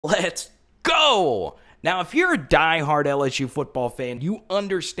Let's go! Now, if you're a diehard LSU football fan, you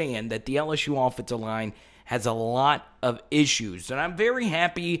understand that the LSU offensive line has a lot of issues. And I'm very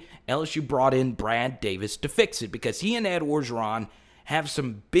happy LSU brought in Brad Davis to fix it because he and Ed Orgeron have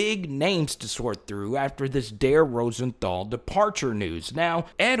some big names to sort through after this Dare Rosenthal departure news. Now,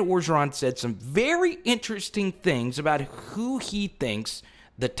 Ed Orgeron said some very interesting things about who he thinks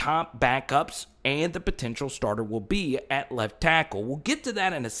the top backups and the potential starter will be at left tackle. We'll get to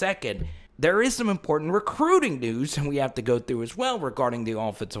that in a second. There is some important recruiting news and we have to go through as well regarding the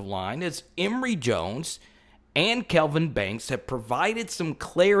offensive line, as Emery Jones and Kelvin Banks have provided some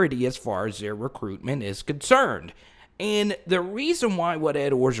clarity as far as their recruitment is concerned. And the reason why what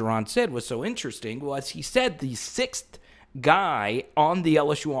Ed Orgeron said was so interesting was he said the sixth guy on the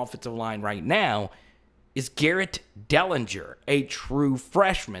LSU offensive line right now is Garrett Dellinger, a true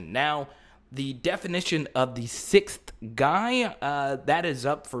freshman. Now, the definition of the sixth guy, that is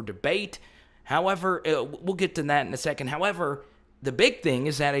up for debate. However, we'll get to that in a second. However, the big thing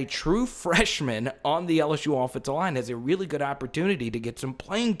is that a true freshman on the LSU offensive line has a really good opportunity to get some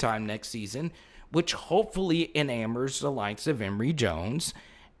playing time next season, which hopefully enamors the likes of Emery Jones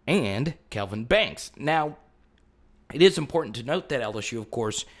and Kelvin Banks. Now, it is important to note that LSU, of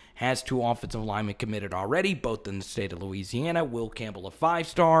course, has two offensive linemen committed already, both in the state of Louisiana. Will Campbell, a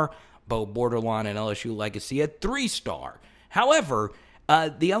 5-star, Bo Bordelon, and LSU Legacy, a 3-star. However,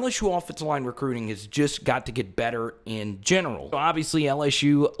 the LSU offensive line recruiting has just got to get better in general. So obviously,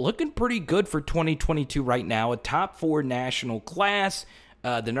 LSU looking pretty good for 2022 right now. A top 4 national class,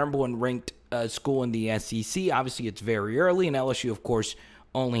 the number 1 ranked school in the SEC. Obviously, it's very early, and LSU, of course,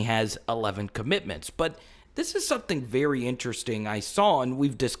 only has 11 commitments. But this is something very interesting I saw, and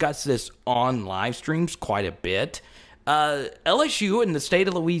we've discussed this on live streams quite a bit. LSU in the state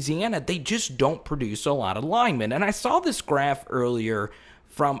of Louisiana, they just don't produce a lot of linemen. And I saw this graph earlier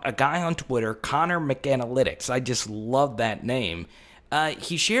from a guy on Twitter, Connor McAnalytics. I just love that name.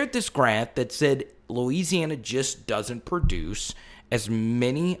 He shared this graph that said Louisiana just doesn't produce as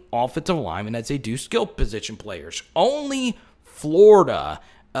many offensive linemen as they do skill position players. Only Florida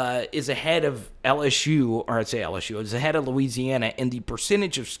is ahead of LSU, or I'd say LSU, is ahead of Louisiana in the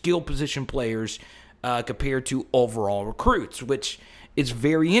percentage of skill position players compared to overall recruits, which is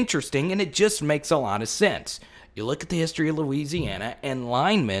very interesting, and it just makes a lot of sense. You look at the history of Louisiana, and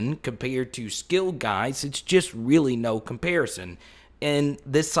linemen compared to skilled guys, it's just really no comparison. And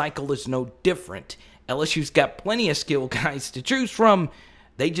this cycle is no different. LSU's got plenty of skilled guys to choose from.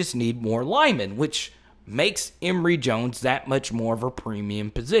 They just need more linemen, which makes Emery Jones that much more of a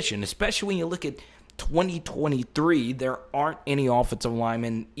premium position, especially when you look at 2023. There aren't any offensive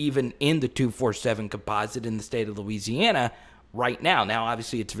linemen even in the 247 composite in the state of Louisiana right now. Now,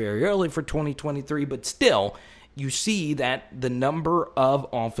 obviously, it's very early for 2023, but still, you see that the number of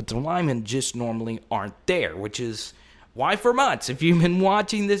offensive linemen just normally aren't there, which is why for months, if you've been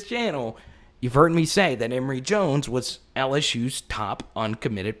watching this channel, you've heard me say that Emery Jones was LSU's top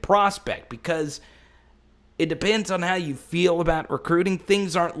uncommitted prospect, because it depends on how you feel about recruiting.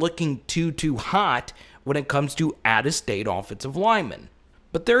 Things aren't looking too hot when it comes to out-of-state offensive linemen.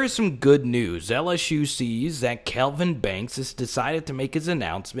 But there is some good news. LSU sees that Kelvin Banks has decided to make his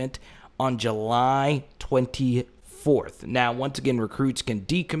announcement on July 24th. Now, once again, recruits can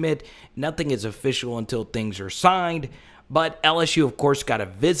decommit. Nothing is official until things are signed. But LSU, of course, got a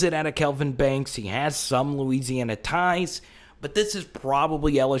visit out of Kelvin Banks. He has some Louisiana ties. But this is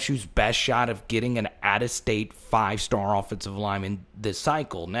probably LSU's best shot of getting an out-of-state 5-star offensive lineman this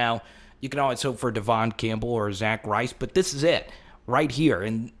cycle. Now, you can always hope for Devon Campbell or Zach Rice, but this is it right here.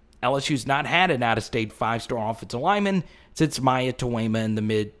 And LSU's not had an out-of-state 5-star offensive lineman since Maya Tuema in the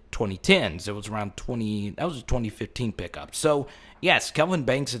mid-2010s. It was around that was a 2015 pickup. So, yes, Kelvin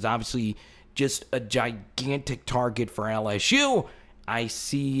Banks is obviously just a gigantic target for LSU. I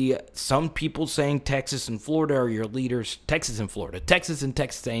see some people saying Texas and Florida are your leaders. Texas and Florida. Texas and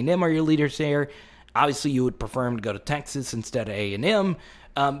Texas A&M are your leaders there. Obviously, you would prefer him to go to Texas instead of A&M.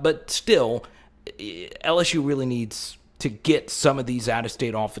 But still, LSU really needs to get some of these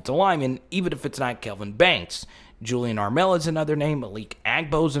out-of-state offensive linemen, even if it's not Kelvin Banks. Julian Armella is another name. Malik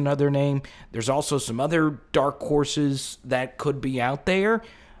Agbo is another name. There's also some other dark horses that could be out there.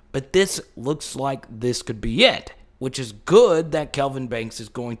 But this looks like this could be it, which is good that Kelvin Banks is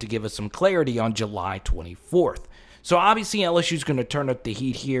going to give us some clarity on July 24th. So obviously LSU's going to turn up the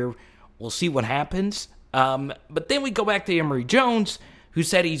heat here. We'll see what happens. But then we go back to Emery Jones, who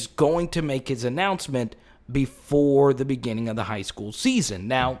said he's going to make his announcement before the beginning of the high school season.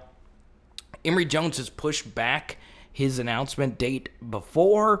 Now, Emery Jones has pushed back his announcement date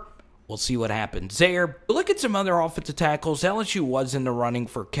before. we'll see what happens there. Look at some other offensive tackles. LSU was in the running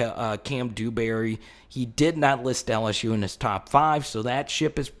for Kam Dewberry. He did not list LSU in his top 5, so that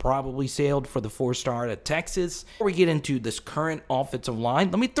ship has probably sailed for the 4-star at Texas. Before we get into this current offensive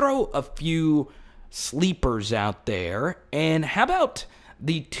line, let me throw a few sleepers out there. And how about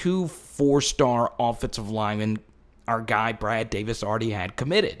the 2 4-star offensive linemen our guy Brad Davis already had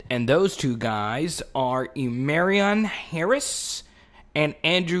committed? And those 2 guys are Emarion Harris and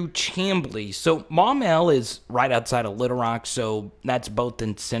Andrew Chambly. So Maumelle is right outside of Little Rock, so that's both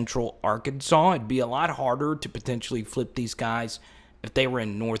in central Arkansas. It'd be a lot harder to potentially flip these guys if they were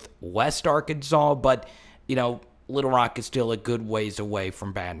in northwest Arkansas, but, Little Rock is still a good ways away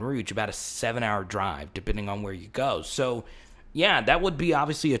from Baton Rouge, about a 7-hour drive, depending on where you go. So, yeah, that would be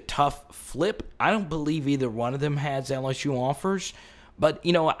obviously a tough flip. I don't believe either one of them has LSU offers. But,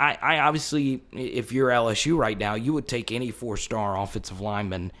 I obviously, if you're LSU right now, you would take any 4-star offensive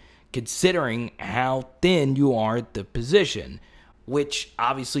lineman, considering how thin you are at the position, which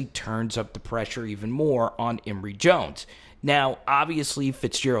obviously turns up the pressure even more on Emery Jones. Now, obviously,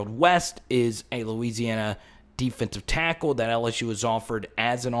 Fitzgerald West is a Louisiana defensive tackle that LSU has offered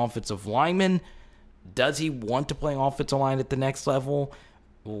as an offensive lineman. Does he want to play offensive line at the next level?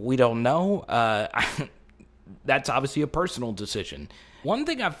 We don't know. That's obviously a personal decision. One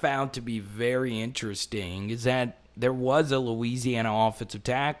thing I've found to be very interesting is that there was a Louisiana offensive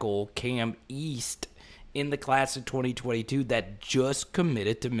tackle, Cam East, in the class of 2022 that just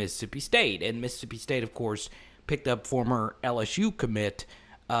committed to Mississippi State. And Mississippi State, of course, picked up former LSU commit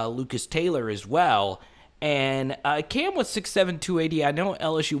Lucas Taylor as well. And Cam was 6'7", 280. I know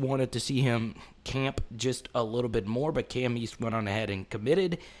LSU wanted to see him camp just a little bit more, but Cam East went on ahead and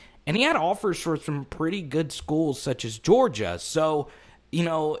committed. And he had offers for some pretty good schools such as Georgia. So,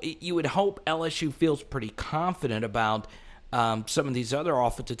 you would hope LSU feels pretty confident about some of these other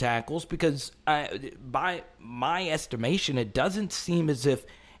offensive tackles because by my estimation, it doesn't seem as if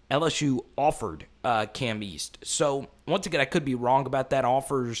LSU offered Cam East. So, once again, I could be wrong about that.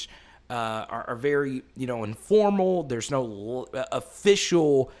 Offers are very, informal. There's no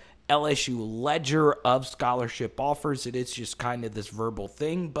official LSU ledger of scholarship offers. It is just kind of this verbal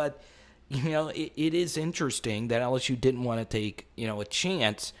thing, but it is interesting that LSU didn't want to take a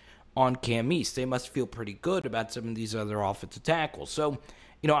chance on Cam East. They must feel pretty good about some of these other offensive tackles. So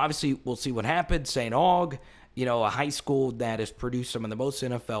obviously we'll see what happens. St. Aug, a high school that has produced some of the most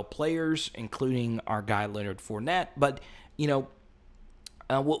NFL players, including our guy Leonard Fournette. But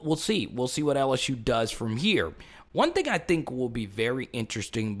we'll see. We'll see what LSU does from here. One thing I think will be very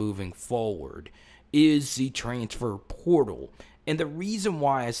interesting moving forward is the transfer portal. And the reason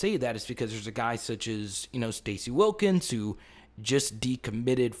why I say that is because there's a guy such as, Stacey Wilkins, who just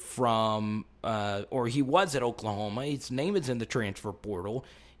decommitted from, or he was at Oklahoma. His name is in the transfer portal.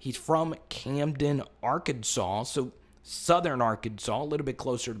 He's from Camden, Arkansas, so southern Arkansas, a little bit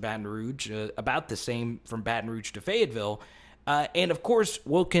closer to Baton Rouge, about the same from Baton Rouge to Fayetteville. And, of course,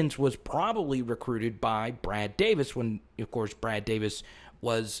 Wilkins was probably recruited by Brad Davis when, of course, Brad Davis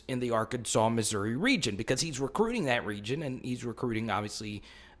was in the Arkansas, Missouri region because he's recruiting that region and he's recruiting, obviously,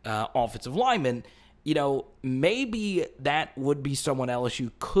 offensive linemen. Maybe that would be someone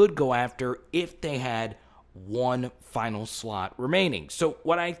LSU could go after if they had one final slot remaining. So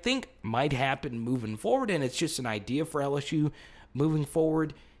what I think might happen moving forward, and it's just an idea for LSU moving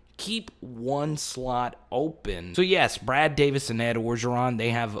forward, keep one slot open. So yes, Brad Davis and Ed Orgeron, they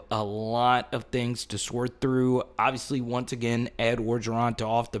have a lot of things to sort through. Obviously, once again, Ed Orgeron to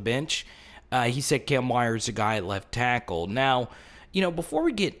off the bench. He said Cam Wire is a guy at left tackle. Now, before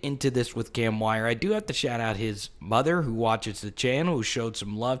we get into this with Cam Wire, I do have to shout out his mother who watches the channel, who showed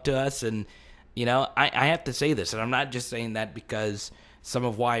some love to us. And, I have to say this, and I'm not just saying that because some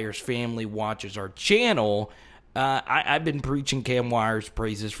of Wire's family watches our channel. I've been preaching Cam Wire's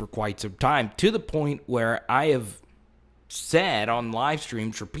praises for quite some time, to the point where I have said on live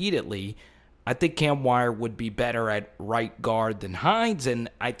streams repeatedly, I think Cam Wire would be better at right guard than Hines, and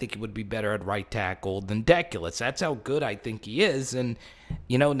I think he would be better at right tackle than Deculus. That's how good I think he is, and,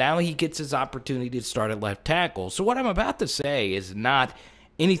 now he gets his opportunity to start at left tackle. So what I'm about to say is not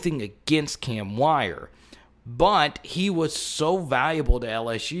anything against Cam Wire, but he was so valuable to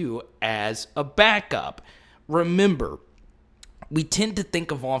LSU as a backup. Remember, we tend to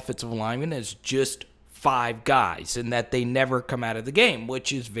think of offensive linemen as just 5 guys and that they never come out of the game,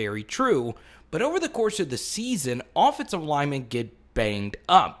 which is very true. But over the course of the season, offensive linemen get banged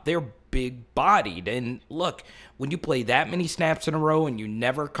up. They're big-bodied. And look, when you play that many snaps in a row and you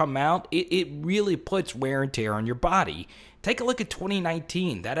never come out, it really puts wear and tear on your body. Take a look at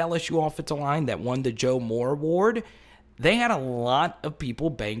 2019, that LSU offensive line that won the Joe Moore Award. they had a lot of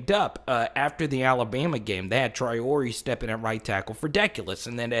people banged up. After the Alabama game, they had Traore stepping at right tackle for Deculus,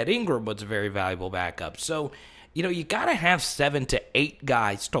 and then Ed Ingram was a very valuable backup. So, you got to have 7 to 8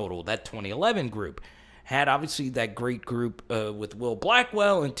 guys total. That 2011 group had obviously that great group with Will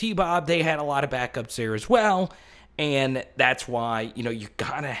Blackwell and T-Bob. They had a lot of backups there as well. And that's why, you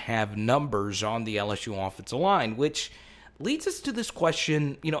got to have numbers on the LSU offensive line, which leads us to this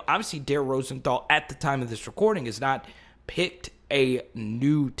question. Obviously, Dare Rosenthal, at the time of this recording, has not picked a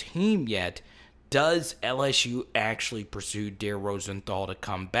new team yet. Does LSU actually pursue Dare Rosenthal to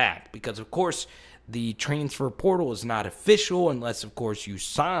come back? Because, of course, the transfer portal is not official unless, of course, you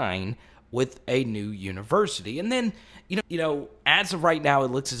sign with a new university. And then, as of right now,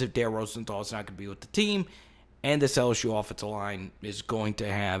 it looks as if Dare Rosenthal is not going to be with the team. And this LSU offensive line is going to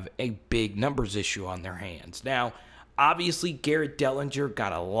have a big numbers issue on their hands. Now, obviously, Garrett Dellinger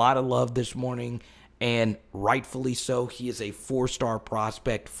got a lot of love this morning, and rightfully so. He is a 4-star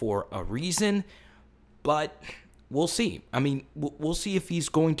prospect for a reason, but we'll see. I mean, we'll see if he's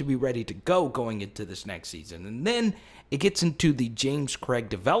going to be ready to go going into this next season. And then it gets into the James Craig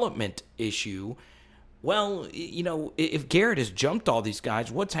development issue. Well, if Garrett has jumped all these guys,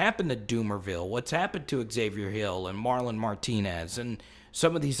 what's happened to Doomerville? What's happened to Xavier Hill and Marlon Martinez and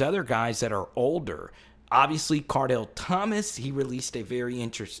some of these other guys that are older? Obviously, Kardell Thomas, he released a very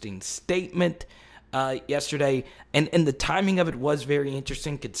interesting statement yesterday, and the timing of it was very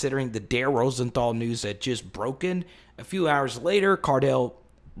interesting considering the Dare Rosenthal news had just broken. A few hours later, Kardell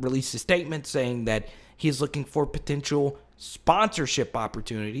released a statement saying that he is looking for potential sponsorship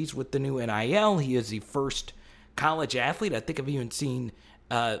opportunities with the new NIL. He is the first college athlete I think I've even seen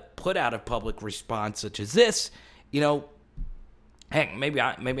put out a public response such as this. Heck, maybe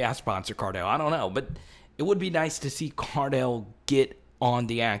I sponsor Kardell. I don't know, but it would be nice to see Kardell get on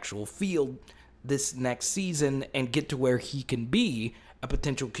the actual field this next season and get to where he can be a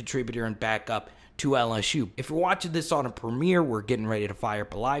potential contributor and backup to LSU. If you're watching this on a premiere, we're getting ready to fire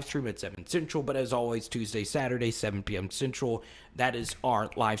up a live stream at 7 Central, but as always, Tuesday, Saturday, 7 p.m. Central, that is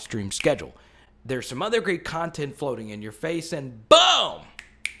our live stream schedule. There's some other great content floating in your face, and boom!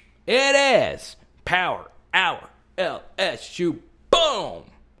 It is Power Hour LSU. Boom!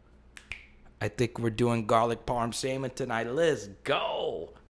 I think we're doing garlic parm salmon tonight. Let's go!